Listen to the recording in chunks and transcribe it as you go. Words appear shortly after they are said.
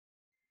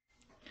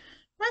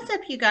What's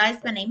up, you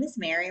guys? My name is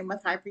Mary. I'm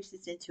with High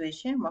Priestess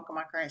Intuition. Welcome,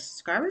 my current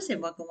subscribers,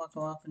 and welcome,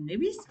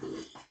 newbies.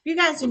 If you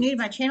guys are new to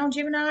my channel,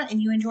 Gemini, and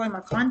you enjoy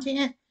my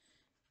content,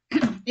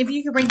 if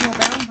you could ring your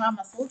bell and buy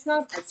my soul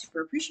job, I'd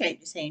super appreciate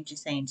you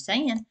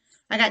saying.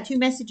 I got two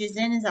messages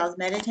in as I was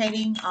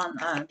meditating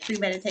on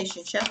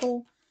pre-meditation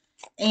shuffle,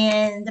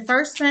 and the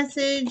first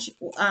message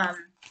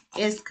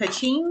is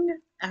ka-ching.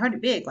 I heard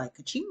it big, like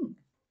ka-ching,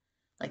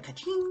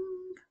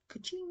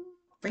 ka-ching,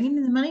 bringing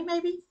in the money,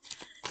 maybe.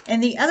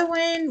 And the other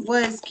one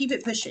was keep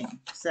it pushing.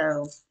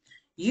 So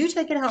you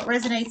take it how it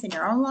resonates in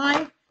your own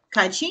life.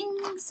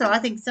 Ka-ching. So I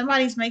think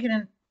somebody's making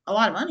a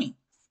lot of money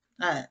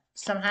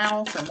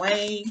somehow, some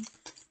way.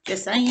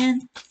 Just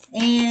saying.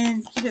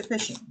 And keep it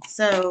pushing.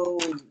 So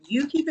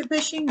you keep it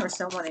pushing, or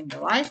someone in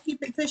your life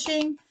keep it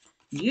pushing.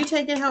 You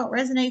take it how it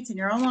resonates in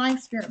your own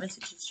life. Spirit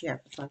messages you have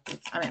reflected.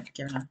 I meant for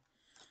Gemini.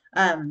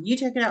 You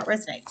take it out,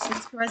 resonates.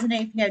 This can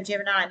resonate if you have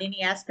Gemini in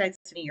any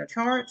aspects in your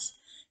charts.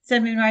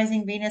 Sun, Moon,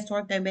 Rising, Venus,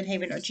 North Node,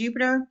 Midheaven, or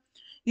Jupiter.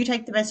 You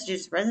take the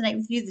messages that resonate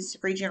with you. This is a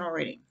free general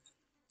reading.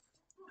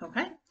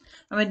 Okay.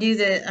 I'm going to do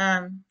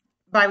the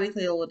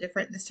bi-weekly a little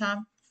different this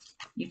time.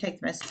 You take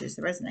the messages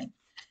that resonate.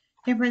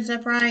 Temperance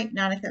upright,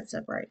 Nine of Cups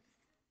upright.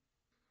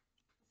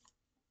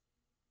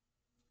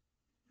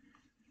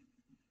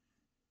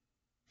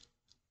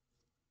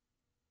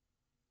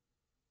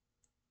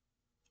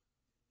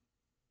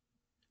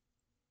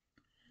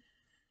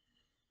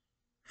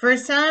 For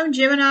some,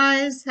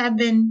 Geminis have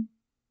been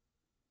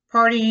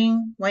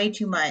partying way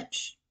too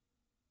much,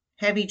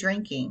 heavy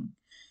drinking.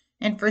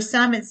 And for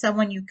some, it's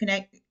someone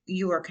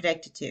you are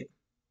connected to.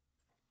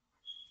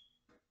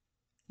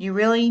 You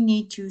really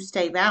need to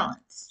stay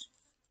balanced.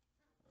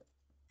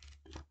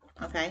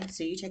 Okay,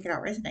 so you take it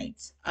out,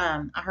 resonates.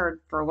 I heard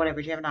for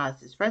whatever Gemini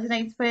this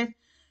resonates with.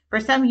 For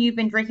some of you, have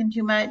been drinking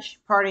too much,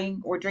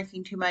 partying, or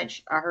drinking too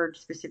much. I heard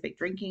specific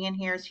drinking in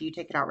here, so you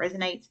take it out,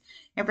 resonates.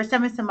 And for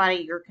some, it's somebody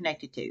you're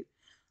connected to.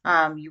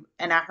 And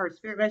I heard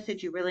spirit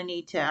message. You really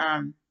need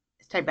to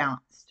stay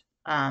balanced.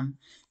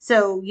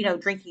 So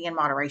drinking in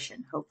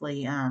moderation.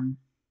 Hopefully, you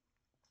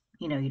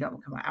don't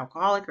become an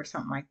alcoholic or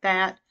something like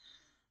that.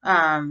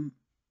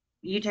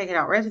 You take it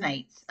out,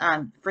 resonates.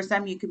 For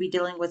some, you could be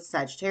dealing with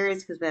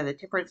Sagittarius because we have the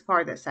Temperance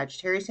card, that's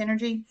Sagittarius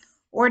energy,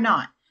 or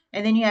not.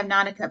 And then you have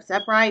Nine of Cups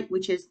upright,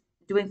 which is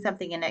doing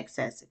something in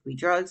excess. It could be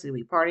drugs, it could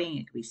be partying,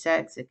 it could be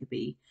sex, it could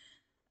be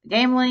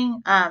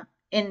gambling.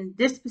 In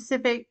this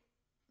specific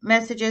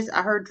messages,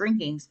 I heard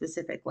drinking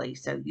specifically.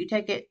 So you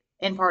take it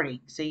in partying.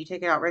 So you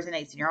take it out,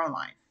 resonates in your own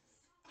life.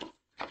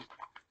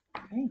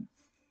 Okay.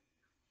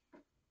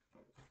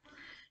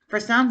 For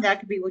some,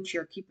 that could be what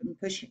you're keeping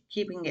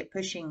it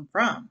pushing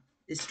from,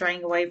 is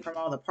straying away from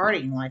all the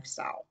partying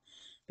lifestyle.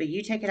 But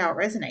you take it out,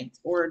 resonates,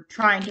 or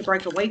trying to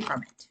break away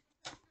from it.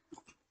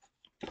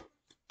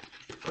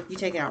 You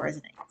take it out,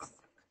 resonates.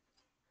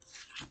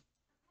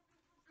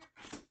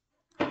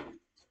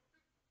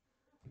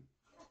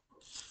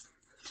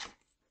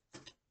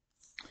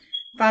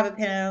 Five of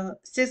Pentacles,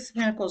 Six of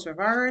Pentacles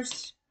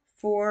reversed,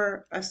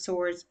 Four of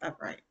Swords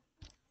upright.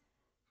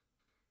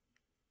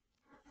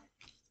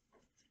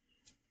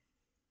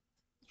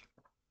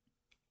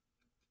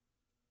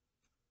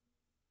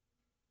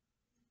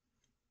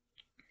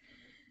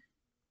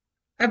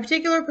 A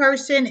particular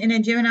person in a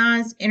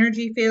Gemini's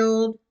energy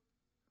field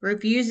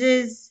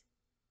refuses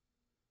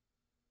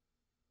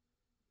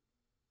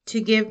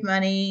to give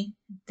money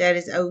that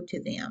is owed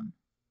to them.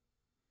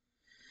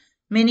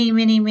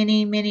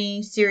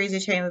 Many series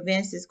of chain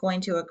events is going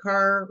to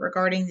occur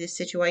regarding this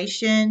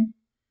situation.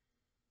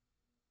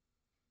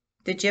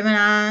 The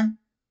Gemini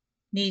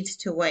needs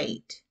to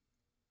wait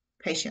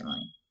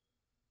patiently.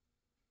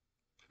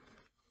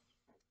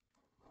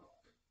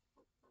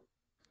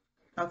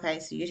 Okay,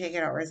 so you take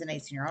it out,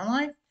 resonates in your own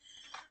life.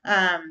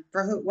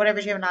 For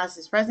whatever Gemini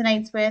this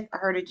resonates with, I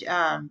heard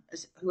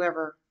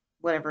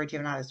whatever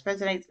Gemini this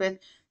resonates with,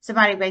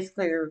 somebody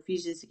basically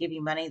refuses to give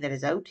you money that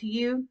is owed to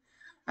you.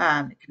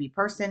 It could be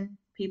person,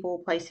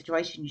 people, place,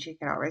 situation. You check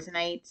it out,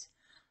 resonates.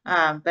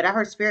 But I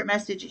heard spirit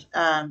message,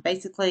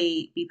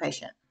 basically be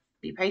patient.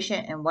 Be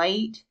patient and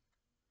wait.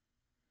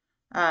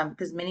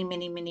 Because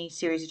many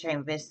series of chain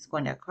events is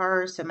going to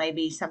occur. So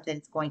maybe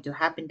something's going to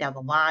happen down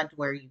the line to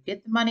where you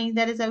get the money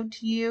that is owed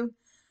to you.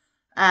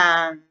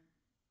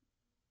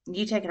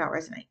 You take it out,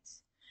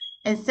 resonates.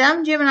 And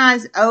some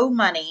Geminis owe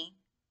money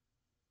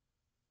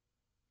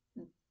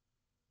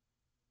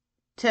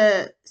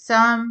to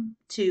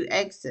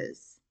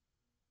exes.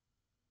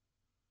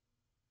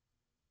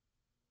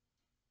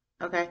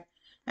 Okay.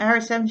 I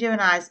heard some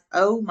Geminis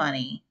owe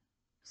money.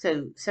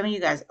 So some of you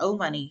guys owe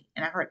money,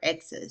 and I heard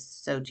exes.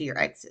 So to your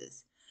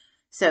exes.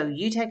 So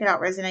you take it out,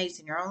 resonates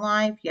in your own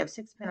life. You have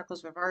Six of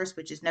Pentacles reversed,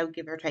 which is no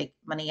give or take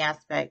money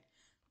aspect.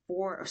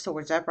 Four of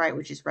Swords upright,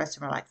 which is rest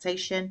and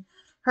relaxation.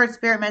 Heard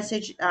spirit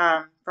message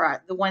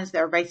for the ones that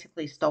are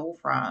basically stole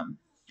from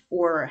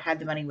or had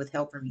the money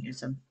withheld from you in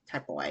some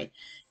type of way.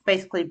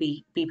 Basically,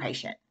 be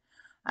patient.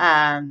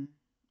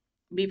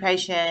 Be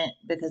patient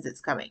because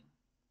it's coming.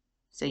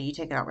 So you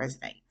take it out,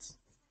 resonates.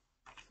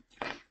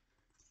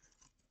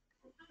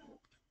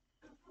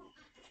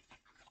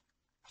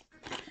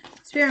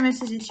 Spirit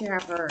messages you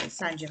have for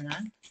Sun Gemini.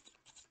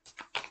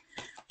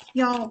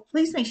 Y'all,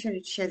 please make sure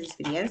to share these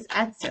videos.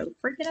 I'd so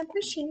freaking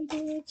appreciate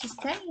it. Just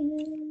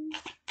saying.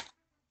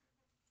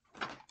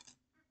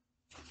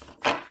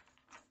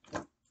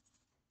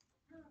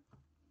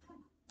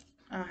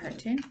 I heard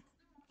too.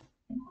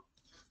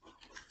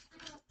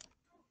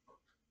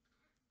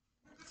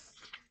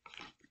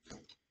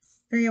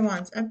 Three of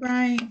Wands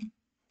upright.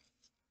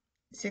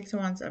 Six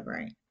of Wands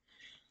upright.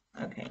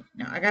 Okay,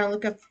 now I gotta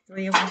look up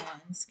Three of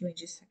Wands. Give me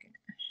just a second.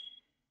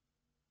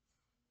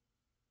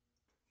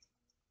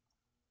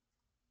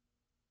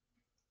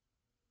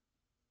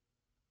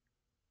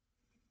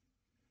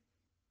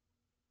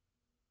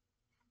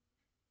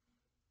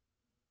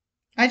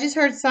 I just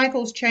heard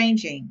cycles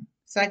changing.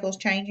 Cycles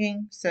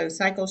changing. So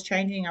cycles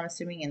changing, I'm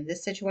assuming in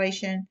this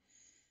situation.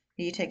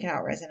 You take it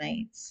how it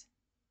resonates.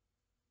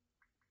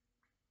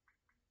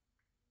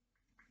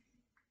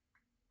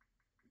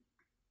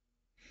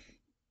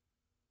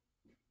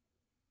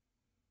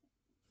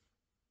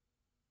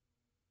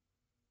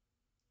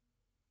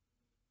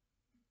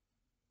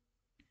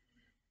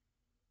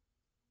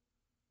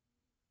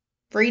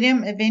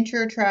 Freedom,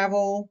 adventure,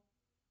 travel,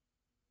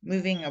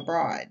 moving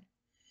abroad.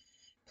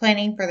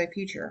 Planning for the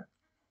future.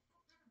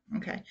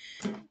 Okay.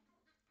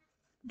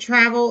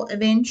 Travel,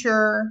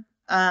 adventure,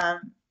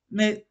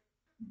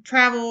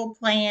 travel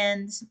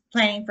plans,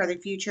 planning for the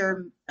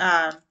future,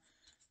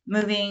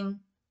 moving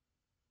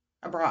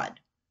abroad.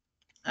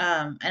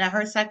 And I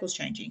heard cycles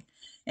changing.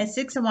 And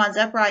Six of Wands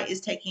upright is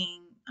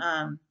taking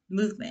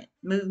movement,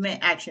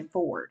 action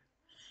forward.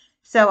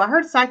 So I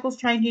heard cycles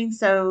changing.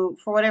 So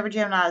for whatever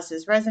Gemini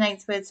this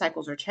resonates with,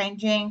 cycles are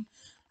changing.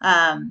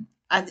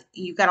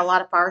 You've got a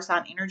lot of fire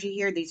sign energy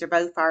here. These are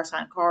both fire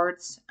sign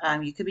cards.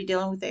 You could be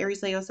dealing with the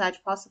Aries, Leo, Sag,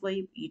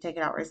 possibly. You take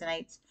it out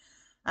resonates.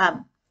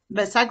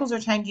 But cycles are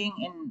changing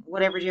in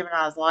whatever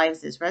Gemini's lives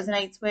this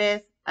resonates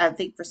with. I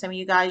think for some of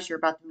you guys, you're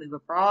about to move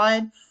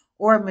abroad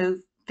or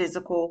move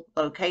physical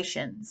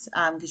locations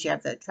because you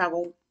have the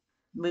travel,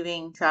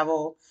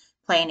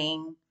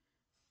 planning,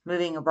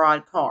 moving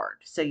abroad card.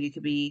 So you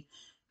could be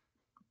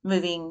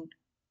moving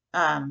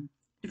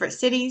different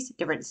cities,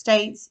 different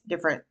states,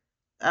 different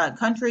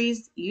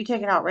countries. You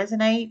take it out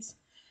resonates.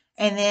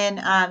 And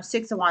then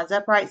Six of Wands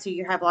upright. So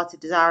you have lots of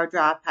desire,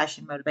 drive,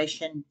 passion,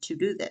 motivation to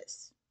do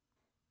this.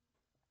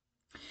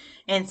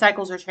 And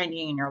cycles are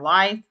changing in your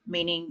life,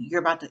 meaning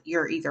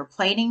you're either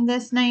planning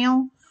this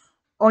now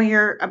or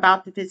you're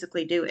about to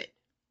physically do it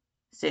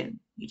soon.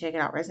 You take it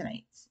out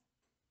resonates.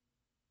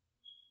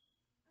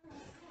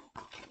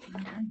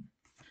 Okay.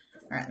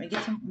 All right, let me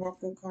get some more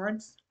full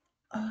cards.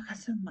 Oh, I got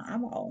some in my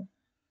eyeball.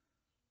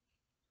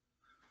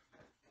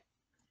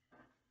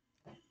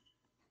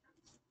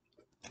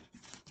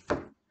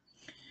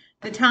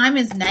 The time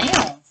is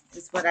now,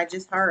 is what I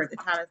just heard. The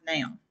time is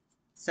now.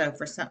 So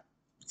for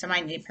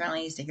somebody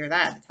apparently needs to hear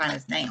that. The time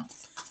is now.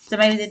 So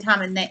maybe the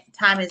time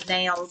is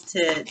now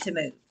to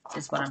move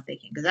is what I'm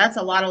thinking. Because that's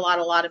a lot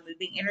of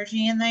moving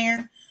energy in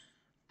there.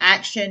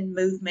 Action,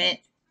 movement,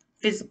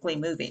 physically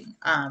moving.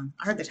 I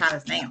heard the time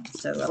is now.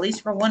 So at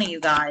least for one of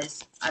you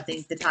guys, I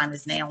think the time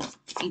is now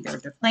either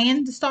to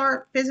plan to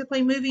start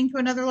physically moving to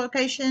another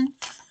location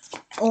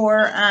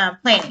or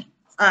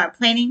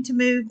planning to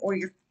move, or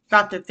you're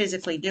about to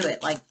physically do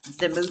it, like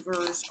the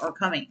movers are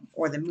coming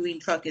or the moving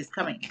truck is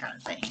coming kind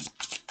of thing.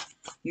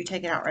 You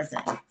take it out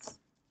resonates.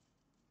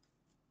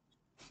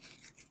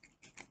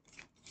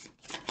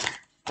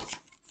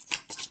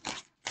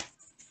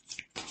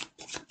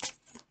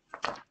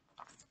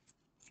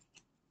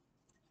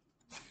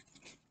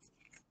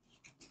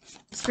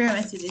 Spirit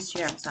messages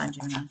you have assigned,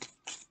 Gemini.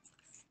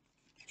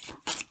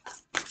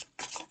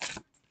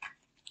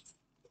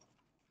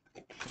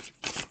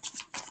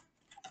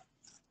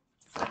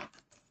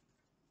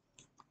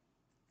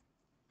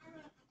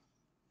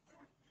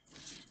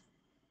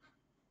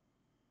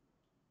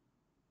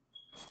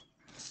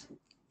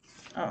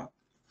 Oh.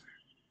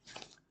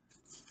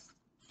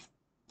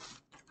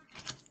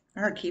 I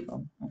heard keep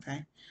them.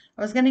 Okay.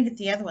 I was going to get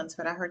the other ones,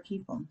 but I heard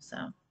keep them. So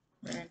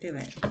we're going to do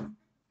it.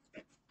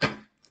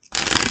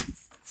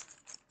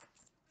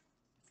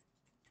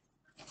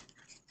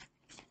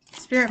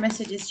 Spirit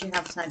messages you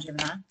have assigned,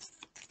 Gemini.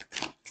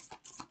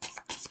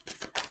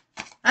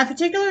 A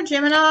particular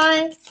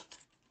Gemini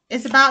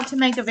is about to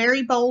make a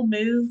very bold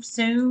move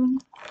soon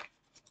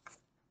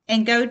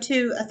and go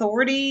to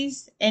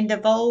authorities and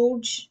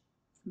divulge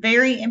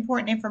very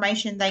important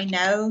information they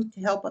know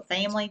to help a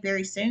family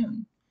very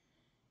soon.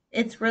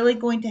 It's really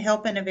going to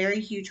help in a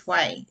very huge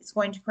way. It's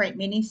going to create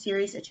many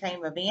series of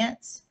chain of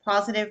events,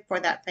 positive for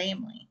that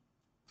family.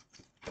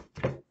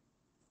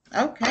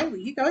 Okay, well,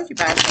 you go with your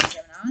bad stuff,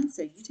 Gemini.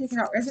 So you take it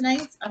how it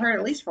resonates. I heard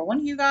at least for one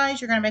of you guys,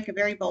 you're going to make a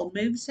very bold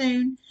move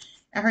soon.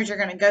 I heard you're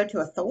going to go to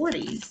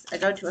authorities. And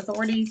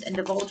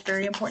divulge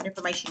very important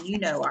information you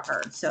know, I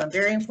heard. So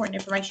very important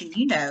information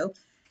you know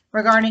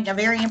regarding a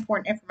very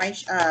important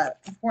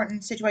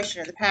important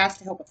situation of the past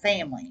to help a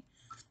family.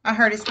 I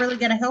heard it's really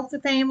going to help the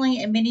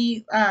family and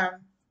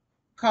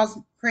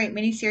create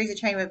many series of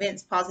chain of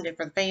events positive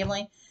for the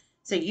family.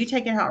 So you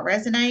take it how it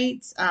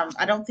resonates.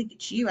 I don't think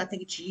it's you. I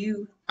think it's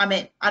you. I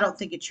mean, I don't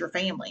think it's your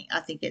family.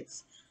 I think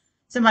it's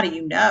somebody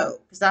you know,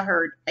 because I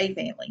heard a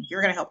family.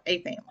 You're going to help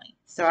a family.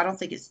 So I don't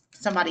think it's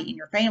somebody in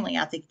your family.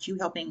 I think it's you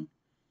helping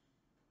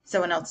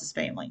someone else's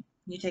family.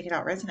 You take it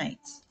how it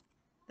resonates.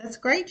 That's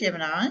great,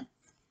 Gemini.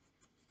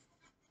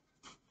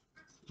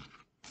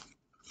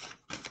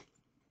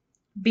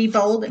 Be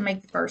bold and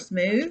make the first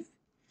move.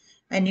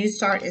 A new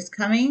start is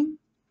coming.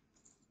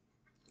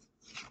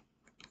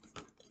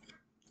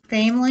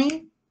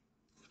 Family.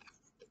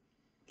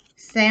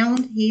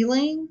 Sound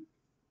healing.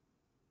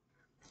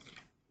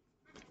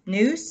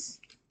 Noose.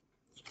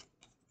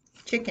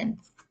 Chicken.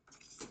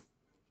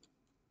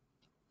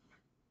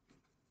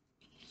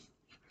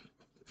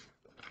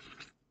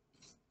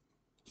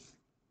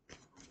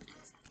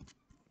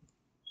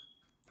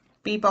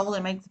 Be bold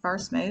and make the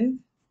first move.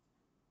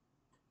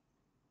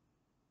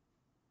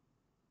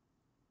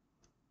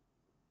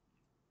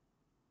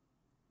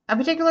 A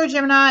particular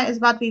Gemini is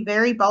about to be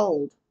very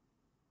bold.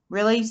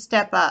 Really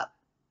step up.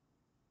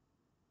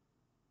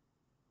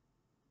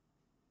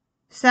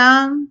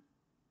 Some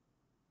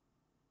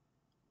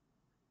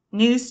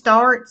new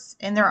starts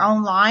in their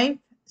own life,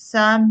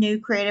 some new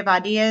creative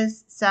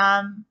ideas,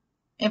 some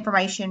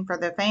information for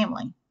their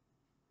family.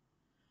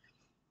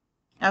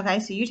 Okay,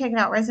 so you take it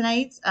out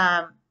resonates.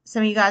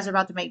 Some of you guys are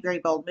about to make very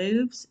bold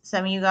moves.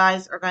 Some of you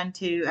guys are going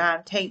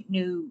to take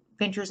new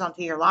ventures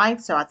onto your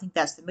life. So I think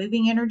that's the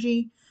moving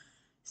energy.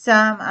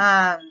 Some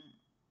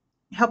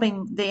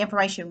helping the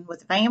information with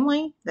the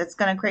family. That's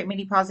going to create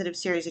many positive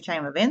series of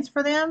chain events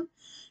for them.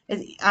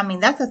 I mean,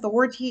 that's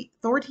authority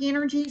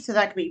energy. So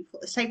that could be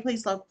state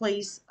police, local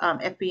police,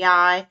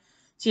 FBI,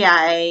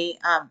 CIA,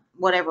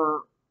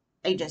 whatever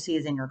agency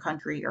is in your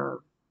country or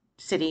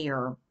city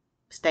or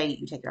state.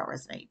 You take it out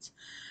resonates.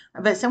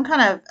 But some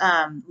kind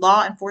of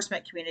law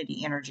enforcement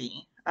community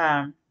energy.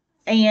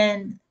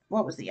 And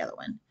what was the other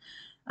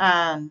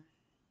one?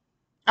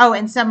 Oh,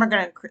 and some are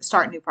going to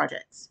start new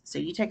projects. So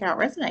you take it out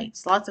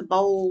resonates. Lots of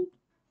bold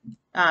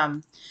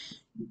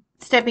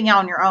stepping out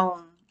on your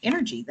own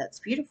energy. That's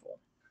beautiful.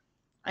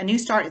 A new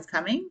start is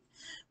coming.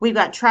 We've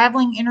got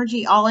traveling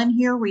energy all in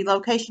here,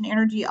 relocation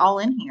energy all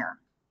in here,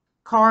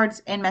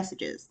 cards and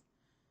messages.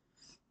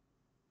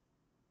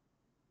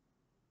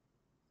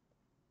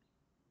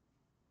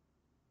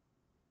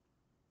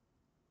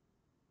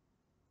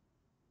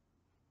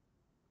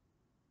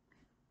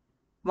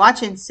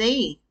 Watch and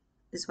see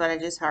is what I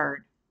just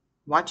heard.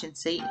 Watch and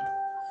see.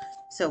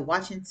 So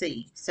watch and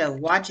see. So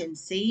watch and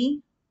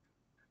see.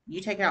 You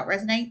take it out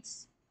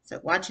resonates. So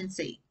watch and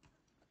see.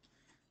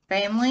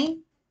 Family.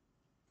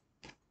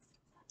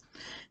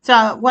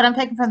 So what I'm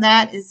taking from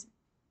that is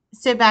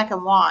sit back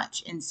and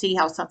watch and see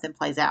how something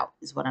plays out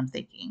is what I'm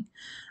thinking.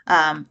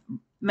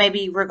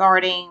 Maybe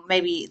regarding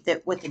maybe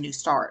that with a new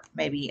start,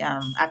 maybe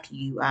after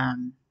you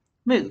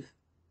move,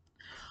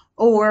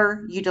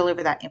 or you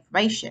deliver that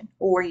information,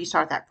 or you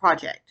start that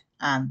project.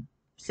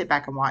 Sit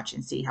back and watch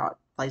and see how it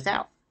plays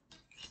out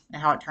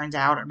and how it turns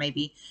out, or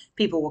maybe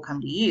people will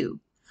come to you,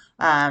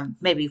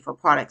 maybe for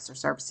products or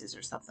services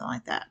or something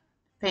like that.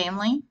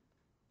 Family.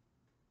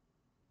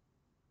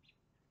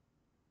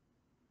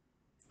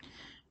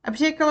 A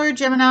particular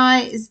Gemini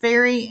is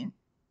very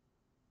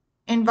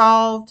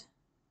involved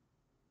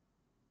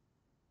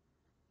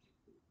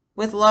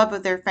with love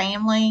of their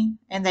family,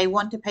 and they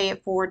want to pay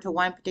it forward to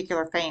one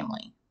particular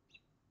family.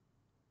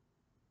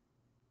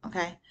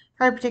 Okay.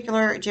 Her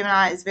particular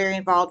Gemini is very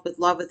involved with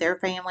love of their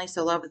family,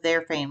 so love of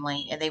their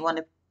family, and they want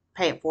to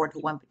pay it forward to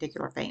one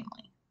particular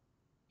family.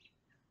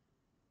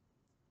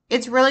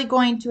 It's really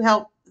going to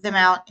help them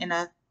out in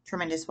a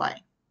tremendous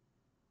way.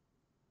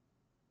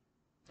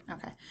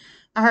 Okay.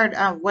 I heard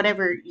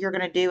whatever you're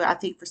going to do, I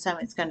think for some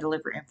it's going to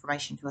deliver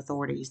information to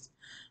authorities.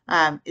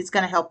 It's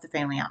going to help the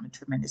family out in a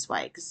tremendous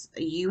way because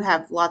you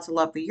have lots of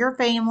love for your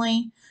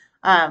family,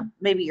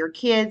 maybe your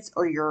kids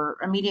or your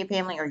immediate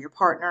family or your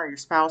partner or your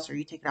spouse, or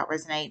you take it out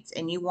resonates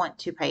and you want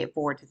to pay it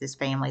forward to this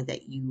family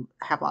that you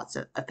have lots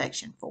of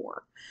affection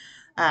for.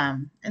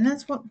 And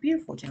that's what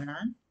beautiful,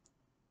 Gemini.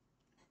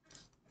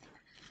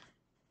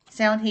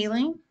 Sound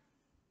healing.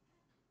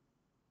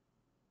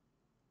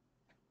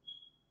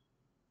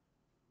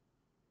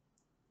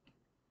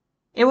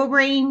 It will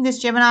bring this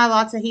Gemini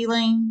lots of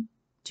healing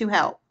to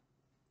help.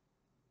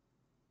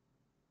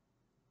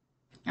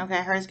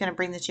 Okay, hers going to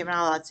bring this Gemini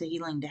lots of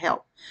healing to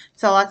help.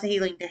 So lots of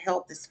healing to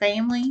help this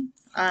family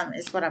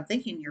is what I'm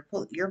thinking. You're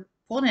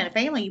pulling in a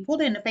family. You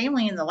pulled in a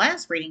family in the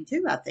last reading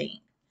too, I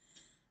think.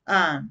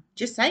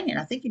 Just saying,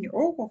 I think in your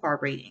oracle card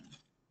reading.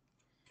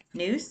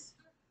 Noose.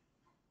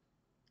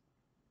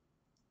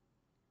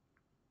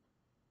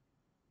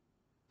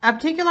 A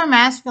particular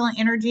masculine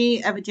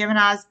energy of a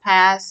Gemini's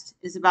past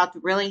is about to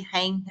really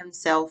hang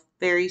himself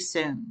very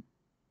soon.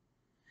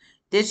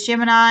 This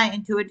Gemini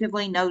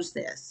intuitively knows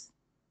this.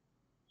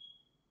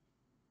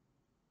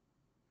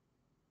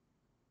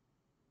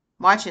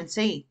 Watch and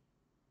see.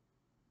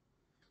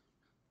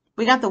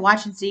 We got the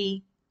watch and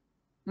see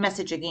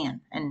message again,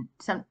 and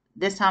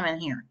this time in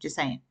here. Just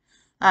saying.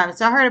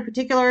 So I heard a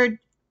particular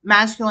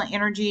masculine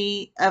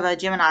energy of a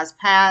Gemini's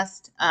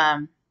past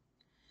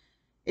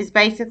is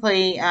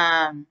basically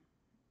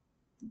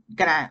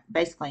gonna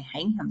basically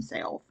hang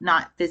himself,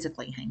 not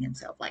physically hang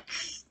himself, like,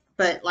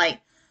 but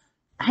like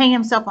hang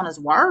himself on his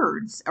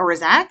words or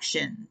his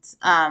actions.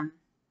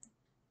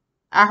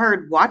 I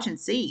heard watch and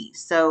see.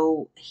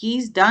 So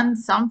he's done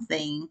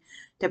something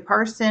to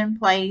person,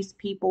 place,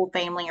 people,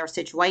 family, or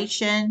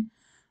situation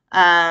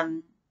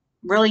um,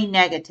 really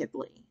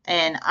negatively.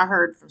 And I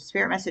heard from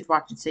Spirit Message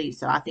watch and see.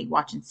 So I think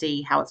watch and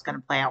see how it's going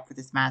to play out for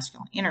this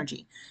masculine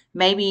energy.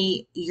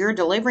 Maybe you're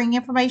delivering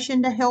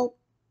information to help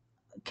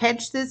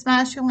catch this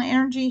masculine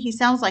energy. He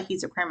sounds like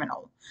he's a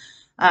criminal.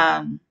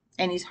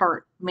 And he's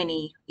hurt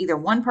many, either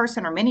one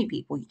person or many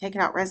people. You take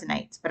it out,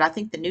 resonates. But I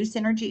think the new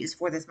synergy is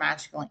for this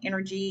masculine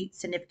energy,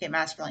 significant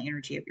masculine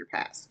energy of your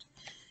past.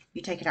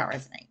 You take it out,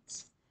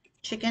 resonates.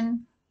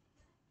 Chicken.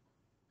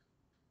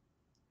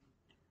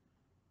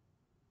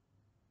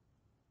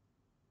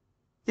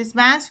 This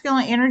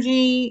masculine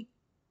energy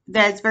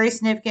that's very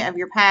significant of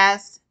your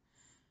past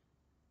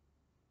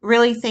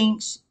really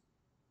thinks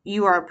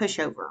you are a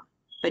pushover,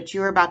 but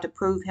you're about to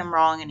prove him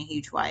wrong in a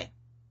huge way.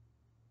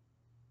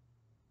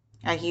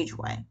 A huge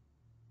way.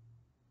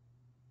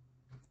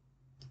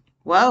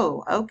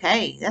 Whoa,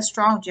 okay. That's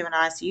strong,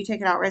 Gemini. So you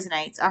take it out,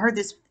 resonates. I heard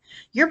this.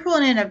 You're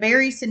pulling in a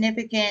very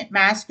significant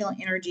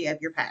masculine energy of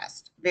your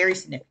past. Very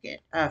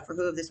significant for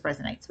who this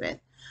resonates with.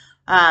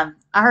 I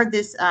heard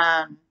this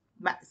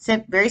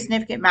very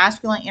significant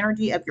masculine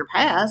energy of your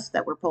past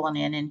that we're pulling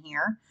in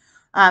here.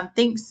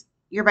 Thinks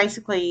you're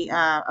basically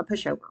a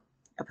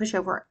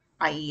pushover,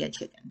 i.e. a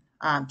chicken.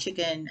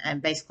 Chicken,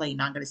 and basically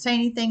not going to say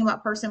anything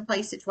about person,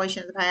 place,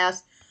 situation of the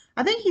past.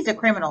 I think he's a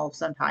criminal of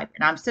some type,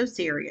 and I'm so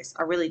serious.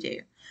 I really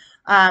do.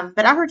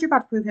 But I heard you're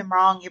about to prove him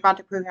wrong. You're about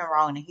to prove him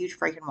wrong in a huge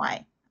freaking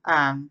way.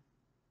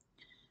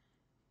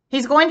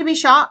 He's going to be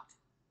shocked.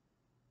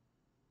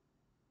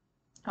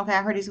 Okay,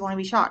 I heard he's going to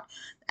be shocked.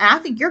 And I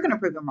think you're going to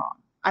prove him wrong.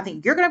 I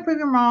think you're going to prove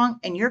him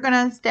wrong, and you're going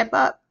to step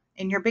up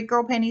in your big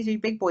girl panties or your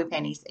big boy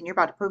panties, and you're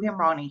about to prove him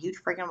wrong in a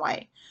huge freaking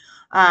way.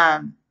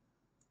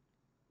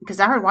 Because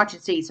I heard watch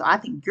and see, so I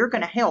think you're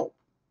going to help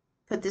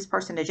put this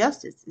person to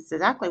justice. It's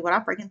exactly what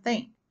I freaking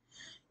think.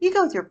 You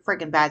go with your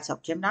freaking bad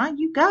self, Gemini.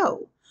 You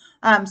go.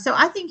 So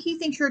I think he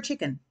thinks you're a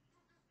chicken.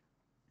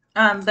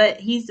 But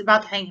he's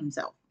about to hang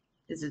himself.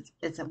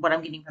 It's what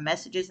I'm getting from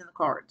messages in the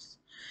cards.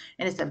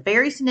 And it's a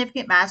very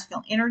significant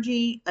masculine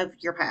energy of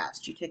your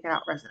past. You take it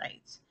out,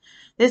 resonates.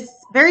 This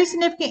very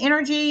significant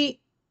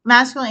energy,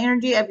 masculine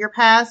energy of your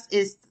past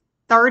is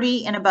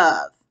 30 and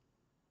above.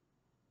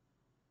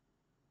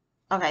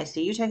 Okay, so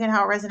you take it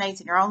how it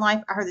resonates in your own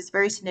life. I heard this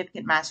very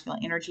significant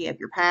masculine energy of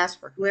your past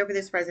for whoever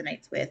this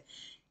resonates with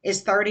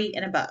is 30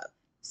 and above.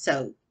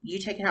 So you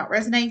take it how it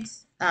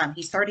resonates.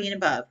 He's 30 and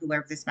above,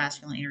 whoever this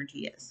masculine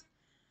energy is.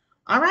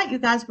 All right, you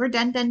guys, we're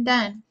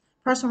done.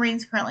 Personal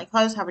readings currently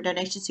closed. However,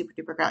 donations super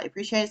duper greatly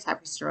appreciated.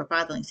 Happy to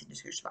buy the links in the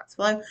description box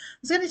below. I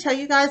was going to tell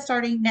you guys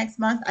starting next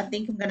month, I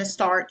think I'm going to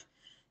start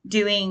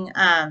doing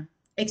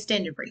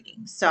extended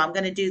readings. So I'm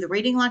going to do the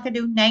reading like I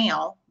do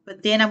now,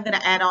 but then I'm going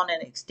to add on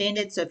an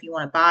extended. So if you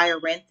want to buy or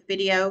rent the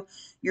video,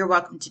 you're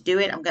welcome to do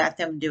it. I'm going to have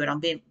them do it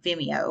on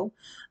Vimeo.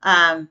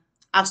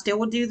 I still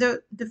will do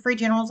the free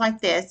generals like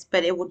this,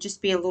 but it will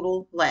just be a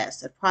little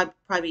less. It'll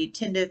probably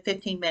 10 to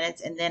 15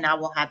 minutes, and then I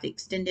will have the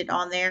extended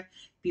on there.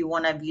 If you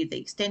want to view the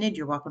extended,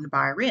 you're welcome to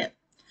buy or rent.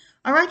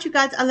 All right, you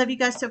guys. I love you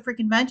guys so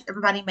freaking much.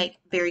 Everybody make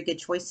very good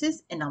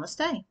choices, and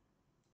namaste.